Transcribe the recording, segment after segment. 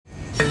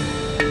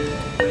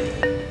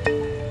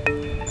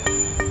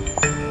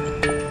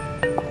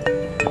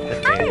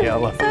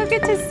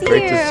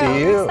Great to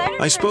see you.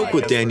 I spoke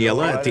with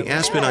Daniela at the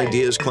Aspen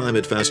Ideas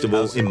Climate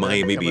Festival in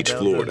Miami Beach,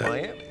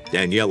 Florida.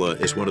 Daniela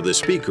is one of the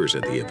speakers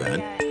at the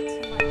event.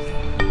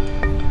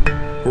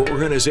 Her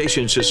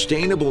organization,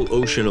 Sustainable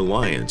Ocean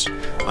Alliance,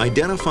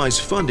 identifies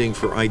funding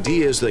for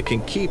ideas that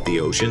can keep the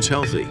oceans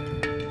healthy.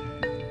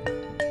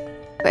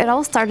 It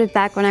all started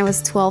back when I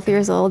was 12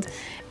 years old,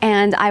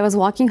 and I was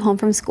walking home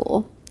from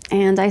school,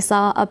 and I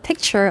saw a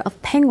picture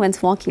of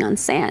penguins walking on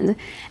sand.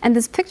 And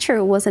this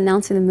picture was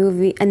announced in the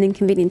movie An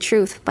Inconvenient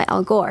Truth by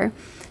Al Gore.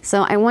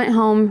 So I went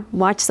home,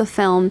 watched the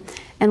film,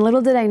 and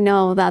little did I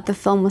know that the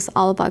film was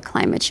all about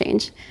climate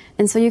change.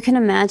 And so you can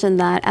imagine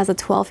that as a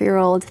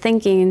 12-year-old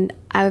thinking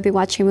I would be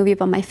watching a movie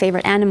about my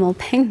favorite animal,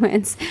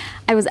 penguins,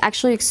 I was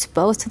actually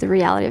exposed to the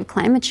reality of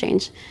climate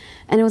change.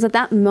 And it was at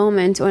that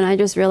moment when I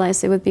just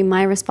realized it would be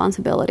my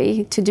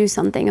responsibility to do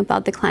something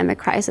about the climate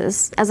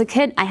crisis. As a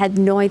kid, I had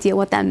no idea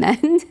what that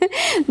meant,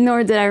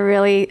 nor did I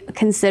really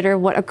consider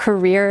what a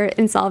career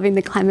in solving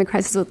the climate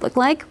crisis would look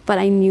like, but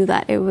I knew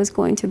that it was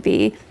going to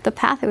be the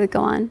path it would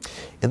go on.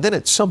 And then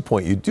at some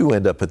point you do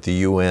end up at the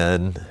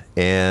UN,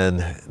 and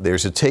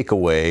there's a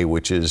takeaway,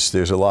 which is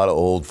there's a lot of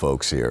old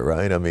folks here,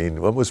 right? I mean,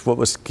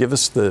 give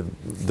us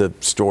the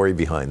story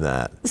behind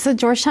that. So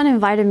Georgetown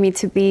invited me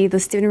to be the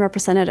student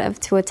representative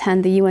to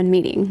attend the UN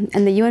meeting,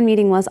 and the UN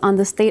meeting was on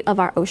the state of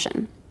our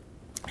ocean.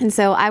 And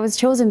so I was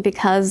chosen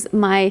because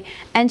my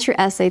entry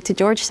essay to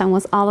Georgetown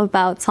was all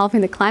about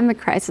solving the climate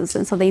crisis,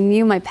 and so they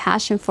knew my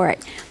passion for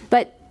it.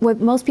 But what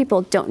most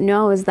people don't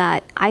know is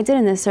that I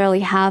didn't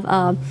necessarily have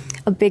a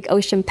big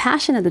ocean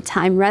passion at the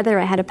time. Rather,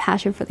 I had a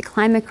passion for the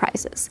climate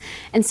crisis.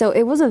 And so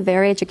it was a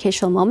very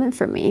educational moment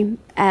for me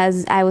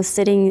as I was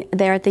sitting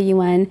there at the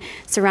UN,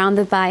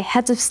 surrounded by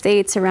heads of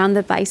state,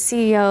 surrounded by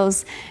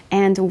CEOs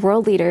and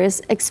world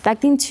leaders,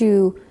 expecting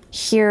to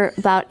hear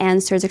about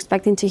answers,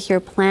 expecting to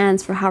hear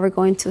plans for how we're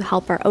going to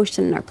help our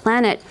ocean and our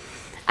planet.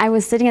 I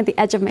was sitting at the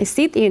edge of my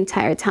seat the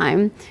entire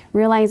time,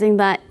 realizing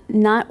that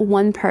not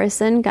one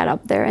person got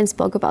up there and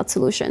spoke about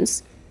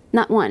solutions.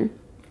 Not one.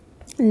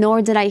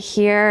 Nor did I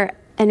hear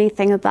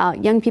anything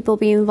about young people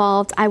being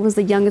involved. I was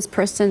the youngest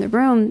person in the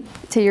room,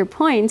 to your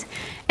point.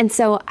 And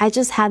so I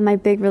just had my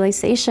big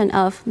realization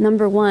of,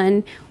 number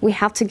one, we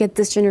have to get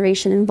this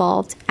generation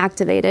involved,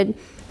 activated.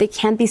 They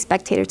can't be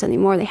spectators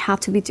anymore. They have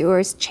to be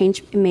doers,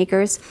 change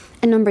makers.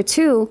 And number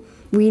two,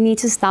 we need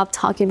to stop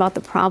talking about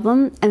the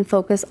problem and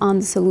focus on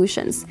the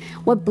solutions.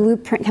 What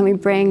blueprint can we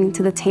bring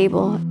to the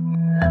table?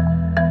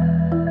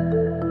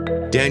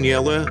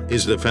 Daniela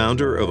is the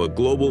founder of a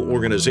global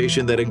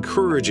organization that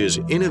encourages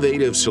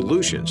innovative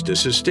solutions to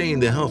sustain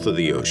the health of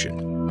the ocean.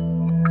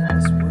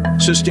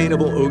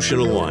 Sustainable Ocean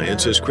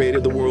Alliance has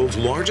created the world's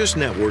largest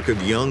network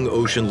of young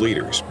ocean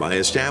leaders by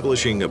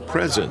establishing a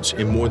presence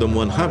in more than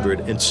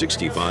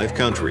 165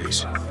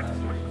 countries.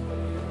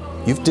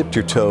 You've dipped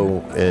your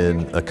toe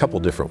in a couple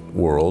different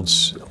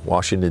worlds,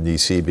 Washington,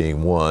 D.C.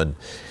 being one,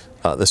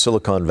 the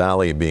Silicon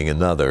Valley being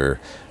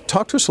another.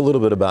 Talk to us a little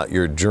bit about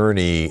your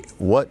journey.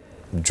 What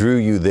drew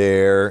you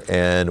there,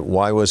 and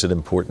why was it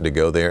important to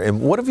go there?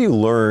 And what have you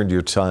learned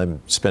your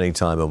time spending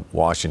time in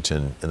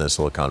Washington and the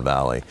Silicon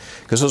Valley?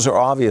 Because those are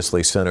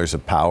obviously centers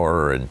of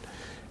power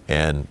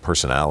and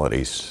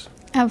personalities.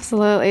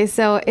 Absolutely.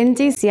 So in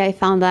DC, I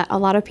found that a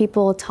lot of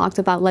people talked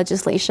about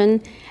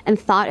legislation and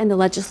thought in the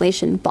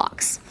legislation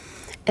box.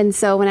 And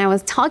so when I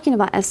was talking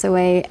about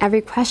SOA,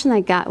 every question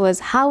I got was,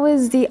 how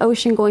is the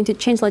ocean going to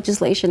change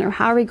legislation, or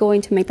how are we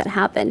going to make that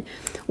happen?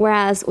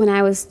 Whereas when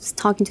I was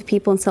talking to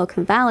people in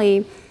Silicon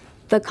Valley,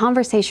 the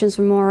conversations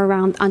were more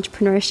around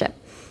entrepreneurship,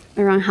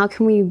 around how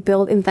can we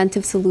build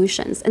inventive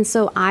solutions. And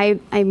so I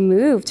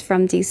moved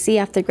from DC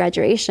after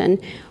graduation,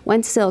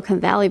 went to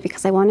Silicon Valley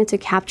because I wanted to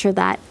capture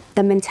the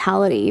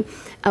mentality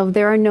of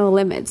there are no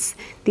limits.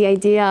 The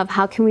idea of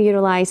how can we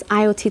utilize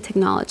IoT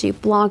technology,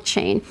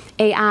 blockchain,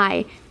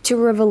 AI, to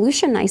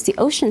revolutionize the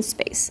ocean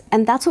space.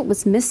 And that's what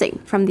was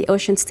missing from the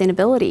ocean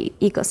sustainability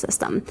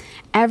ecosystem.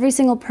 Every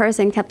single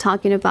person kept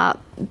talking about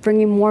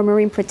bringing more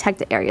marine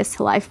protected areas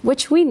to life,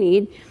 which we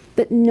need,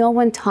 but no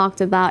one talked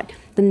about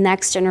the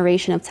next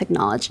generation of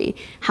technology.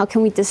 How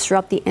can we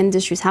disrupt the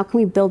industries? How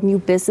can we build new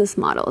business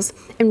models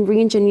and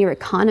re-engineer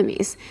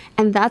economies?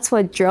 And that's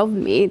what drove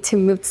me to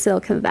move to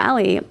Silicon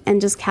Valley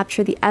and just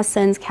capture the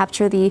essence,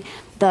 capture the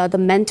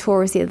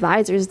mentors, the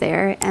advisors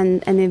there.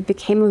 And it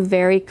became a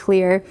very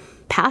clear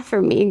path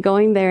for me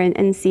going there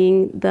and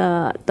seeing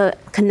the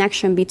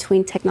connection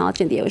between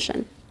technology and the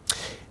ocean.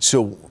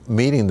 So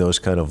meeting those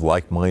kind of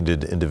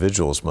like-minded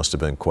individuals must have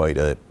been quite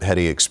a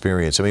heady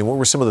experience. I mean, what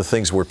were some of the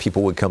things where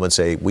people would come and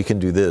say, we can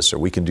do this or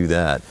we can do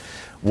that?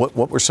 What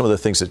were some of the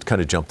things that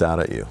kind of jumped out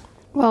at you?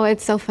 Well,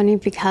 it's so funny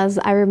because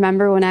I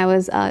remember when I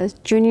was a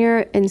junior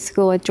in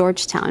school at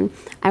Georgetown,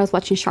 I was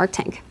watching Shark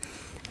Tank.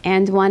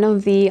 And one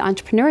of the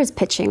entrepreneurs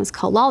pitching was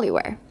called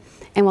Lollyware.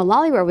 And what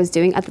Lollyware was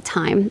doing at the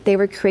time, they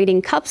were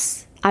creating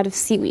cups out of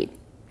seaweed.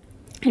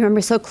 I remember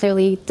so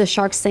clearly the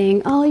shark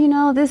saying, oh, you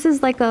know, this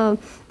is like a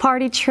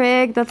party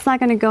trick. That's not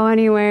going to go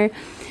anywhere.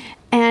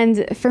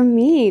 And for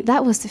me,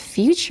 that was the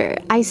future.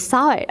 I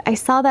saw it. I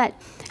saw that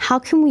how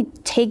can we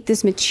take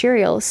this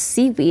material,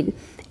 seaweed,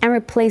 and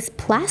replace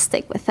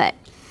plastic with it.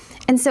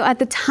 And so at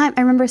the time,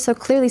 I remember so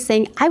clearly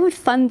saying, I would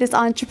fund this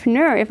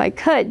entrepreneur if I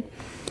could.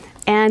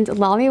 And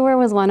Lollywear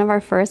was one of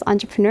our first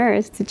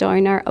entrepreneurs to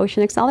join our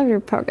Ocean Accelerator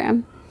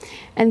program.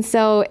 And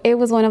so it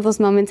was one of those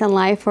moments in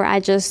life where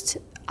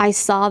I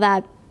saw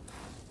that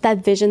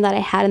vision that I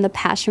had and the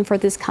passion for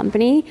this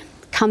company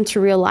come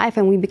to real life,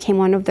 and we became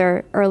one of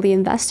their early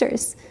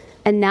investors.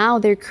 And now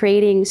they're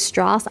creating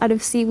straws out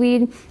of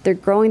seaweed. They're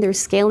growing, they're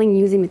scaling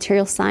using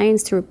material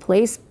science to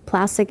replace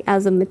plastic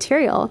as a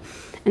material.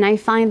 And I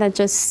find that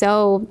just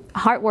so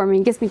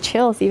heartwarming. It gives me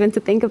chills even to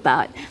think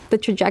about the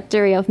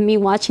trajectory of me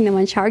watching them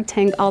on Shark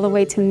Tank all the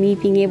way to me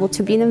being able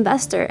to be an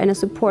investor and a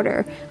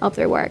supporter of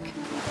their work.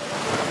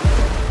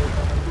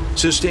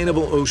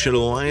 Sustainable Ocean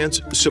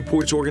Alliance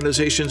supports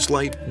organizations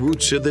like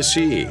Roots to the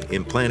Sea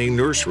in planting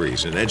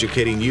nurseries and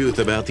educating youth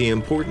about the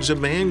importance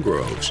of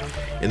mangroves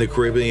in the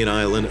Caribbean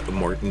island of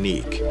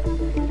Martinique.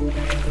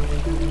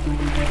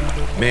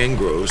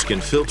 Mangroves can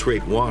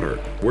filtrate water,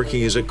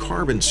 working as a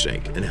carbon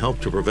sink and help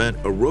to prevent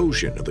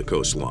erosion of the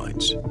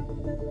coastlines.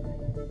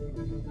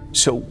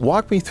 So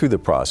walk me through the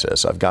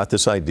process. I've got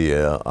this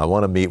idea. I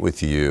want to meet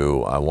with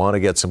you. I want to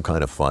get some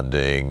kind of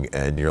funding,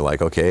 and you're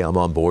like, okay, I'm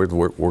on board.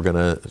 We're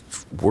gonna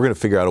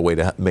figure out a way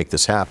to make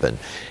this happen.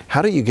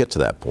 How do you get to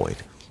that point?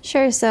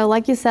 Sure. So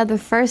like you said, the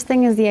first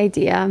thing is the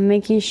idea,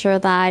 making sure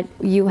that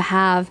you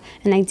have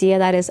an idea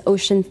that is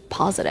ocean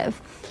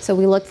positive. So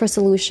we look for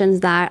solutions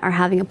that are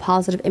having a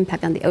positive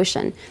impact on the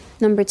ocean.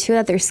 Number two,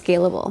 that they're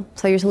scalable.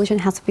 So your solution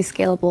has to be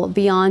scalable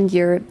beyond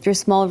your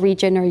small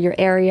region or your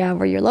area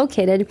where you're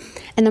located.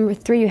 And number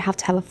three, you have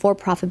to have a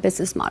for-profit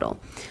business model.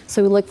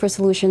 So we look for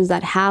solutions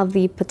that have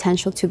the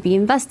potential to be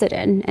invested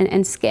in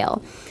and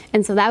scale.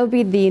 And so that would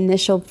be the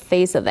initial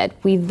phase of it.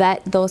 We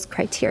vet those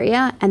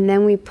criteria, and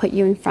then we put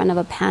you in front of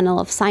a panel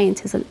of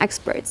scientists and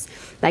experts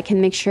that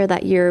can make sure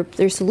that your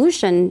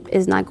solution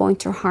is not going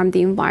to harm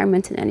the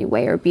environment in any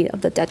way or be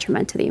of the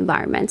detriment to the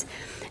environment.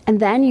 And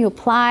then you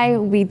apply.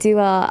 We do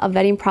a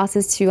vetting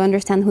process to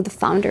understand who the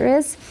founder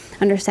is,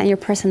 understand your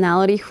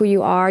personality, who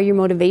you are, your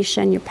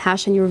motivation, your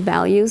passion, your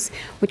values,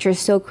 which are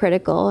so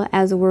critical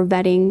as we're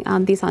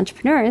vetting these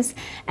entrepreneurs.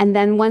 And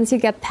then once you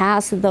get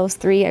past those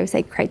three, I would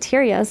say,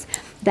 criterias,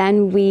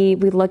 then we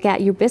look at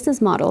your business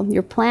model,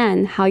 your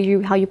plan, how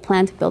you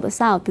plan to build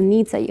this out, the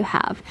needs that you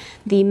have,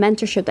 the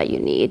mentorship that you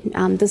need,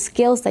 the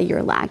skills that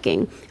you're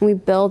lacking. And we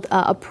build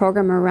a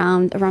program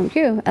around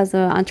you as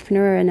an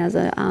entrepreneur and as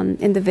an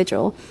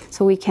individual,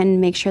 so we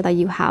can make sure that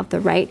you have the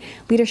right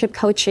leadership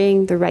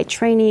coaching, the right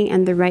training,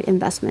 and the right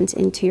investment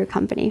into your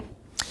company.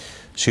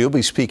 So you'll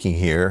be speaking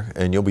here,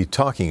 and you'll be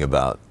talking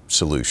about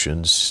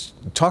solutions.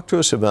 Talk to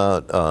us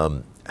about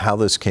how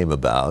this came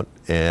about,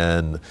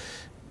 and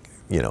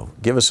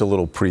give us a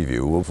little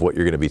preview of what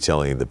you're going to be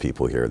telling the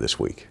people here this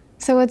week.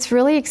 So what's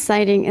really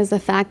exciting is the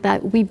fact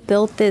that we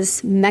built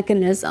this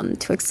mechanism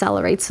to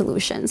accelerate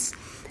solutions.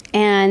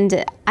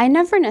 And I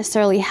never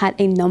necessarily had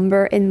a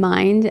number in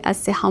mind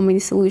as to how many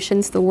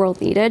solutions the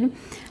world needed.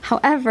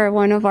 However,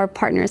 one of our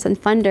partners and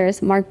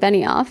funders, Mark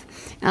Benioff,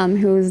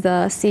 who's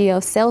the CEO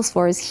of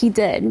Salesforce, he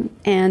did.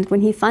 And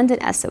when he funded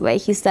SOA,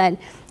 he said,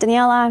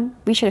 Daniela,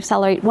 we should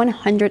accelerate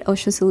 100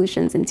 ocean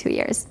solutions in 2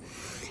 years.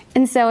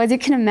 And so, as you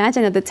can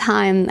imagine, at the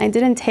time, I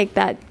didn't take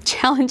that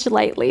challenge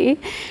lightly.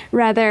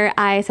 Rather,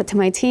 I said to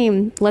my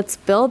team, let's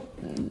build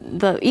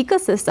the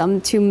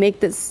ecosystem to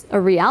make this a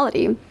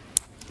reality.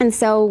 And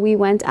so we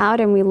went out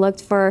and we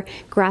looked for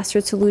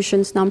grassroots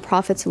solutions,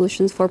 nonprofit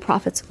solutions,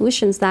 for-profit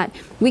solutions that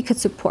we could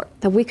support,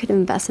 that we could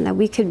invest in, that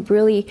we could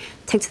really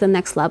take to the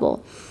next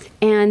level.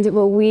 And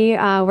what we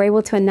were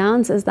able to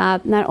announce is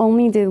that not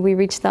only did we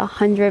reach the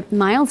 100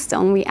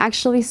 milestone, we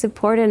actually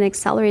supported and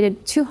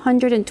accelerated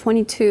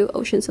 222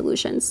 ocean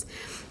solutions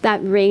that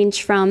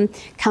range from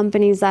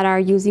companies that are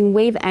using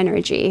wave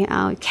energy,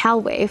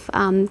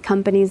 CalWave,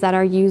 companies that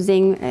are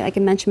using, like I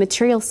mentioned,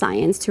 material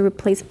science to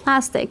replace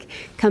plastic,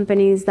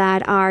 companies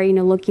that are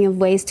looking at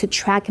ways to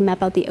track and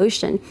map out the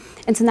ocean.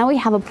 And so now we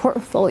have a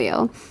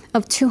portfolio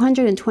of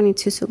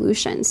 222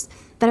 solutions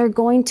that are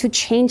going to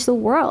change the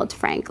world,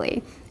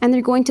 frankly. And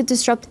they're going to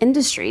disrupt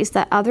industries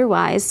that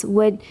otherwise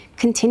would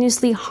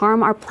continuously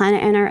harm our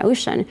planet and our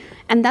ocean.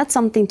 And that's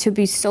something to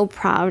be so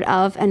proud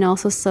of and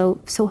also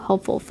so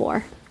hopeful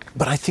for.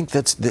 But I think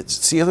that's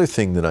the other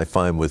thing that I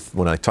find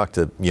when I talk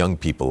to young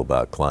people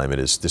about climate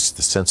is the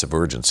sense of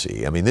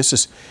urgency. I mean, this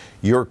is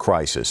your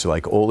crisis.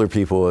 Like older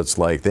people, it's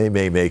like they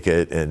may make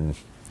it and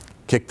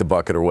kick the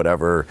bucket or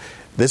whatever.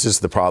 This is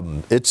the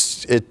problem.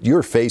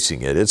 You're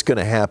facing it. It's going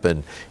to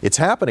happen. It's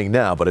happening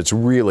now, but it's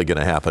really going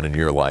to happen in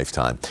your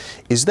lifetime.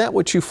 Is that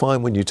what you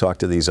find when you talk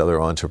to these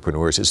other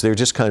entrepreneurs? Is there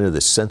just kind of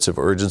this sense of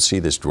urgency,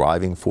 this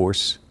driving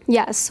force?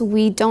 Yes,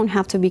 we don't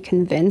have to be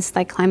convinced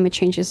that climate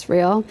change is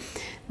real,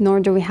 nor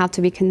do we have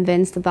to be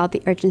convinced about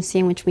the urgency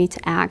in which we need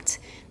to act.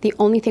 The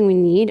only thing we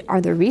need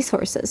are the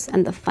resources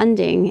and the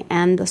funding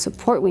and the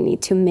support we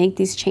need to make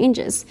these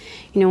changes.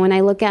 When I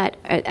look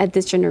at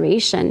this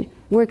generation,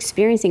 we're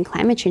experiencing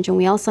climate change, and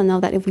we also know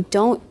that if we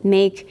don't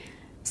make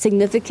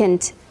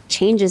significant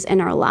changes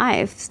in our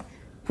lives,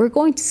 we're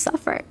going to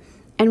suffer.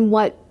 And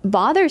what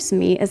bothers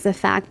me is the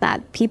fact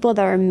that people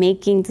that are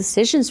making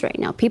decisions right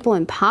now, people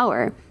in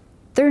power,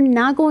 they're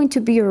not going to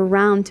be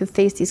around to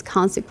face these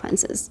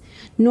consequences,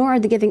 nor are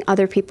they giving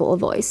other people a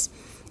voice.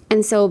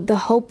 And so the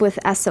hope with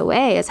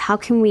SOA is how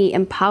can we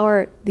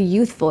empower the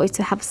youth voice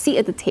to have a seat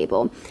at the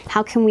table?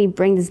 How can we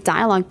bring this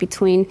dialogue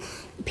between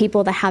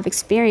people that have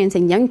experience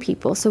and young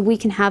people so we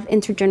can have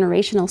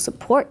intergenerational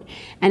support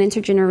and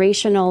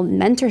intergenerational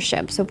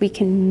mentorship so we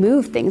can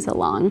move things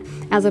along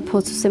as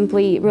opposed to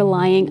simply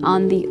relying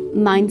on the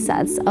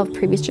mindsets of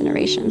previous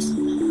generations.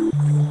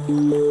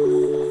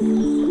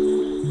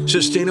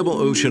 Sustainable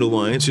Ocean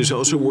Alliance is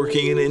also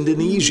working in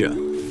Indonesia.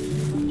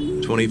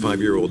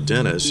 25-year-old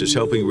Dennis is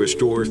helping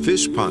restore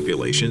fish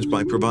populations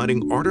by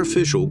providing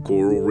artificial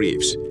coral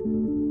reefs.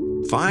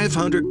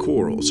 500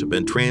 corals have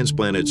been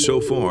transplanted so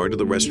far to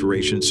the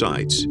restoration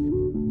sites.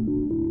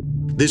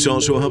 This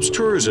also helps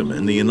tourism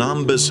in the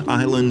Anambas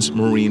Islands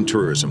Marine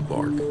Tourism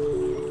Park.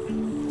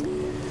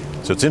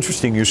 So it's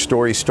interesting, your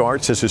story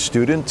starts as a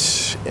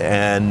student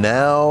and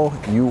now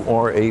you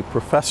are a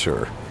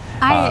professor.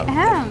 I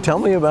am. Tell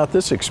me about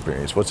this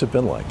experience. What's it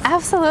been like?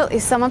 Absolutely.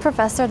 So I'm a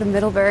professor at the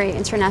Middlebury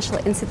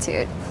International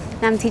Institute,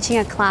 and I'm teaching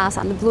a class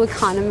on the blue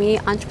economy,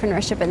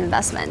 entrepreneurship, and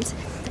investment.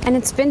 And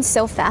it's been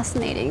so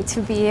fascinating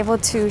to be able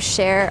to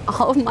share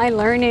all of my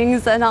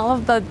learnings and all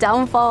of the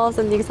downfalls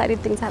and the exciting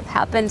things that have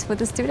happened with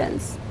the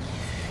students.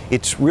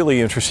 It's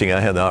really interesting. I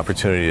had the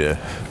opportunity to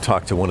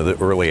talk to one of the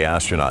early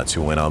astronauts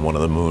who went on one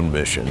of the moon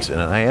missions,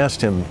 and I asked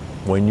him,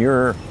 when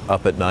you're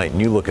up at night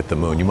and you look at the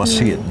moon, you must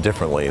see it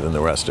differently than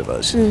the rest of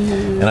us.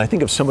 And I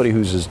think of somebody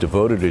who's as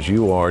devoted as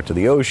you are to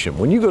the ocean.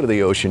 When you go to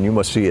the ocean, you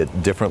must see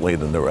it differently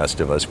than the rest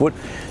of us. What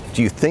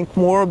do you think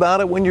more about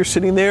it when you're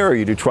sitting there, or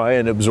you do try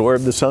and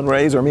absorb the sun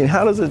rays? Or, I mean,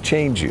 how does it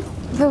change you?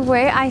 The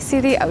way I see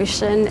the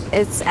ocean,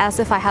 it's as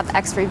if I have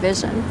X-ray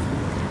vision.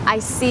 I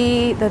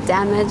see the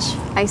damage,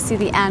 I see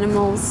the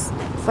animals,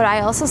 but I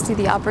also see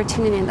the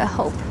opportunity and the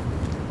hope.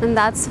 And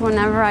that's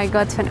whenever I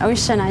go to an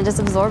ocean, I just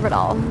absorb it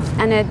all.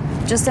 And it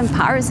just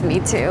empowers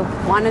me to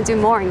want to do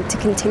more and to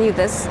continue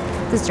this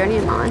journey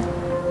I'm on.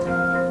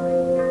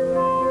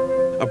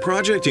 A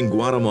project in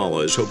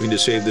Guatemala is hoping to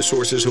save the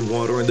sources of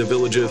water in the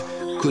village of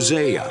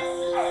Cuzella.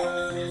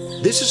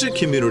 This is a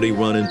community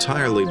run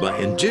entirely by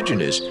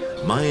indigenous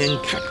Mayan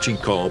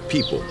Kaqchikel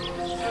people.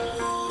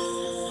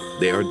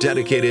 They are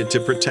dedicated to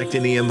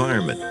protecting the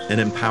environment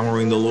and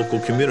empowering the local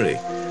community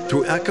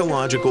through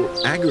ecological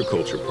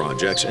agriculture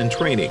projects and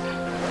training.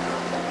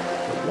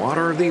 The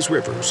water of these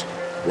rivers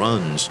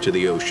runs to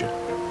the ocean.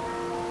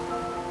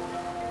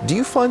 Do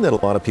you find that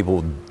a lot of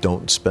people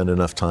don't spend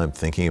enough time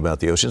thinking about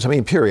the oceans? I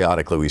mean,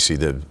 periodically we see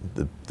the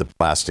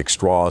plastic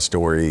straw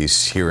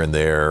stories here and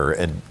there,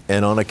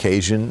 and on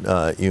occasion,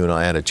 you and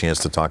I had a chance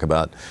to talk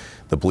about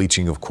the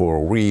bleaching of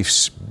coral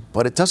reefs,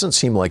 but it doesn't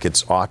seem like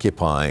it's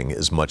occupying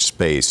as much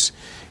space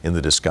in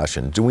the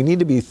discussion. Do we need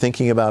to be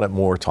thinking about it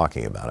more,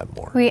 talking about it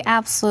more? We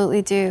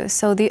absolutely do.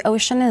 So the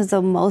ocean is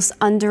the most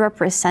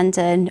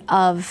underrepresented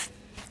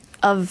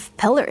of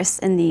pillars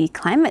in the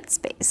climate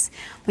space.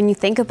 When you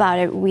think about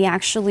it, we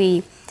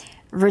actually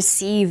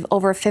receive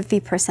over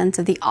 50%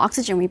 of the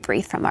oxygen we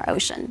breathe from our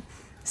ocean.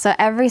 So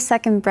every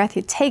second breath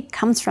you take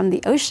comes from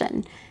the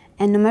ocean.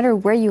 And no matter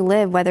where you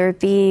live, whether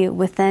it be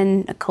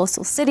within a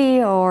coastal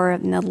city or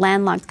in a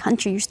landlocked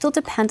country, you still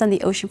depend on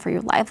the ocean for your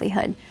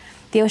livelihood.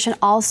 The ocean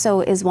also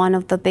is one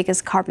of the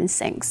biggest carbon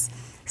sinks.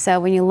 So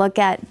when you look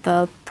at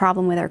the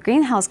problem with our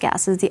greenhouse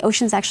gases, the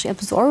ocean is actually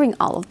absorbing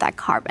all of that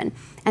carbon.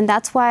 And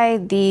that's why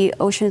the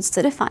ocean is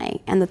acidifying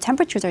and the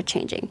temperatures are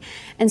changing.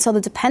 And so the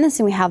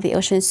dependency we have on the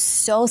ocean is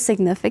so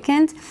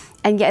significant,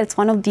 and yet it's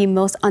one of the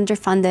most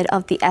underfunded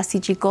of the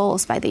SDG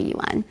goals by the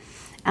UN.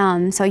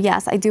 So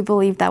yes, I do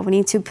believe that we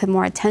need to put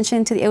more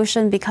attention to the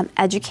ocean, become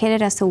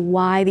educated as to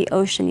why the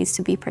ocean needs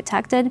to be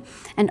protected,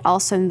 and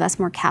also invest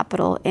more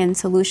capital in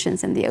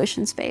solutions in the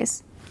ocean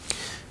space.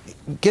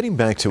 Getting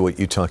back to what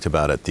you talked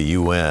about at the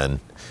UN,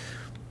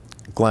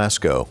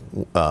 Glasgow,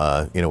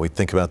 we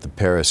think about the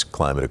Paris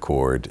Climate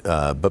Accord,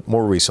 but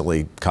more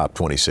recently,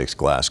 COP26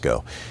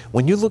 Glasgow.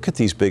 When you look at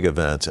these big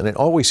events, and it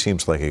always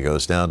seems like it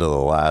goes down to the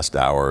last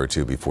hour or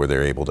two before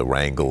they're able to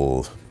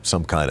wrangle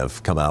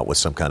come out with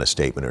some kind of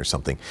statement or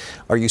something.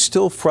 Are you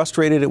still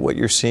frustrated at what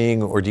you're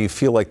seeing, or do you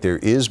feel like there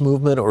is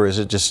movement, or is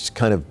it just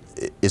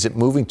is it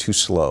moving too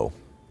slow?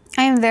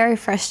 I am very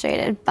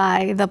frustrated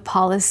by the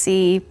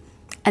policy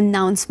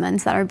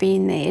announcements that are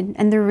being made.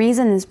 And the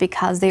reason is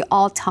because they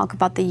all talk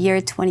about the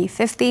year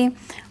 2050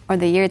 or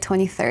the year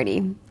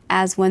 2030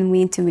 as when we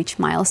need to reach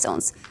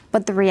milestones.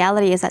 But the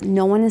reality is that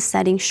no one is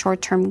setting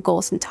short-term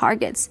goals and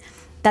targets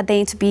that they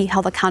need to be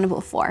held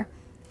accountable for.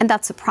 And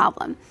that's a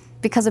problem,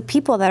 because the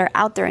people that are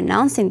out there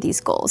announcing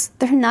these goals,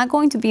 they're not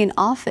going to be in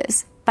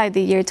office by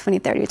the year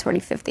 2030 or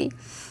 2050.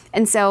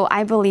 And so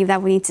I believe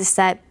that we need to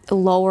set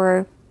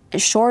lower,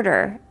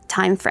 shorter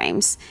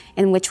timeframes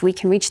in which we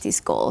can reach these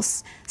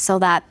goals so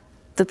that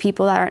the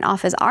people that are in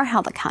office are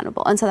held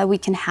accountable, and so that we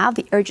can have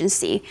the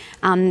urgency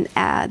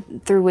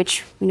through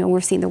which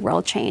we're seeing the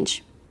world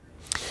change.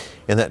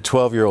 And that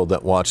 12-year-old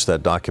that watched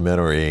that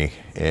documentary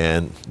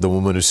and the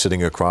woman who's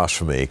sitting across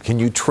from me, can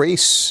you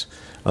trace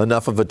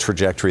enough of a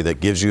trajectory that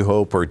gives you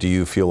hope, or do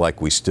you feel like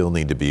we still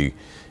need to be,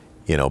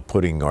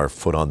 putting our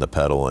foot on the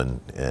pedal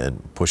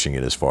and pushing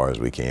it as far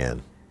as we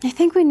can? I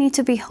think we need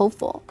to be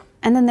hopeful.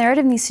 And the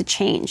narrative needs to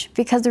change,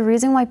 because the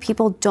reason why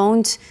people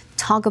don't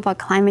talk about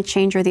climate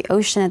change or the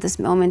ocean at this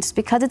moment is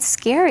because it's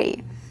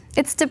scary.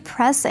 It's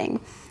depressing.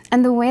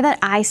 And the way that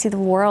I see the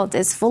world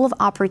is full of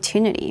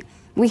opportunity.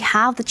 We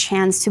have the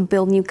chance to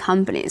build new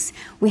companies.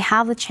 We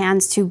have the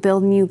chance to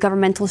build new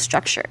governmental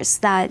structures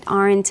that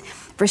aren't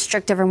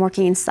restrictive and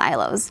working in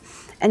silos.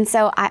 And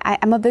so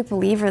I'm a big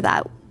believer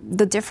that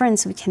the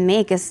difference we can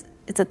make is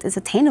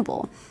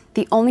attainable.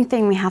 The only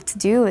thing we have to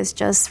do is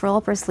just roll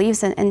up our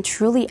sleeves and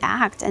truly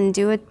act and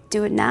do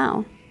it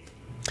now.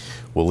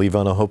 We'll leave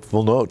on a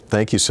hopeful note.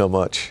 Thank you so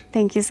much.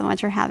 Thank you so much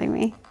for having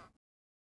me.